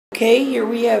Okay, here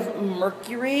we have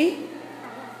Mercury.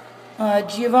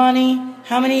 Giovanni,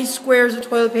 how many squares of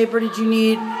toilet paper did you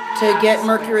need to get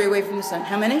Mercury away from the sun?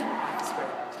 How many?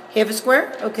 Half a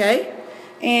square? Okay.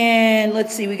 And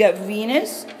let's see, we got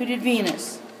Venus. Who did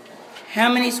Venus?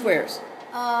 How many squares?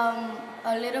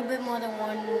 A little bit more than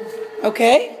one.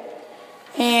 Okay.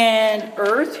 And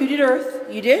Earth, who did Earth?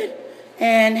 You did?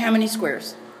 And how many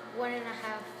squares? 1.5.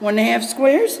 1.5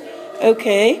 squares?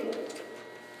 Okay.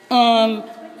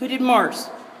 Who did Mars?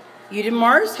 You did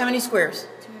Mars? How many squares?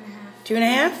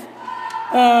 2.5.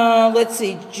 2.5? Let's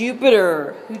see,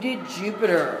 Jupiter. Who did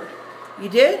Jupiter? You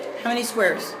did? How many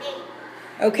squares?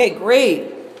 8. Okay,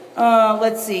 great.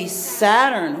 Let's see,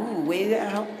 Saturn. Ooh, way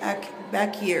out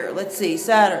back here. Let's see,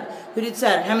 Saturn. Who did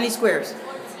Saturn? How many squares?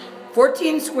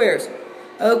 14 squares.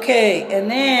 Okay, and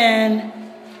then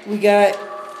we got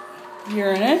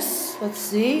Uranus. Let's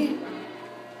see.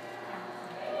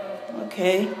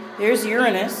 Okay, there's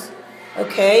Uranus.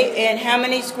 Okay, and how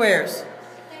many squares?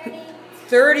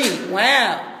 30.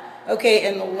 Wow. Okay,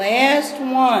 and the last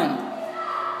one,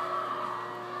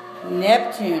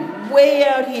 Neptune, way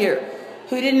out here.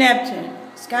 Who did Neptune?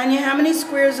 Scania, how many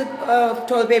squares of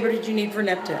toilet paper did you need for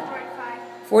Neptune?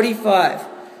 45. 45.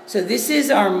 So this is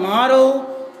our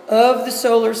model of the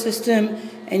solar system,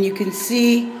 and you can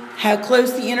see how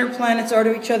close the inner planets are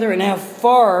to each other and how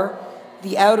far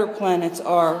the outer planets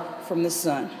are from the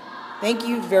sun. Thank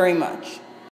you very much.